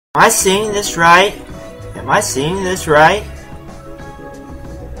Am I seeing this right? Am I seeing this right?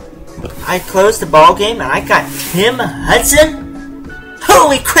 I closed the ball game and I got Tim Hudson?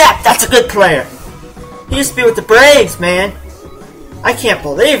 Holy crap, that's a good player! He used to be with the Braves, man. I can't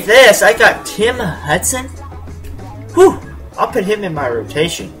believe this. I got Tim Hudson? Whew, I'll put him in my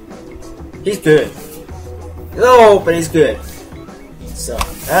rotation. He's good. Oh, but he's good. So,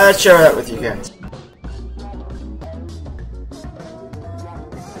 I'll share that with you guys.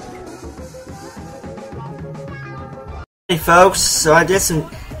 Folks, so I did some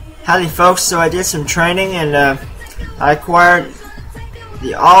training and I acquired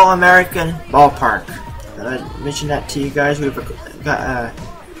the All-American ballpark. Did I mention that to you guys? We've got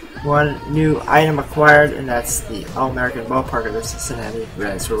one new item acquired, and that's the All-American ballpark of the Cincinnati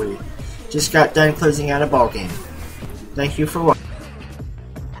Reds, where we just got done closing out a ball game. Thank you for watching.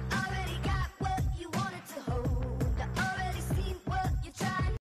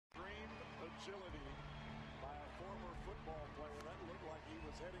 By a former football player that looked like he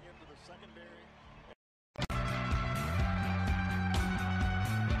was heading into the secondary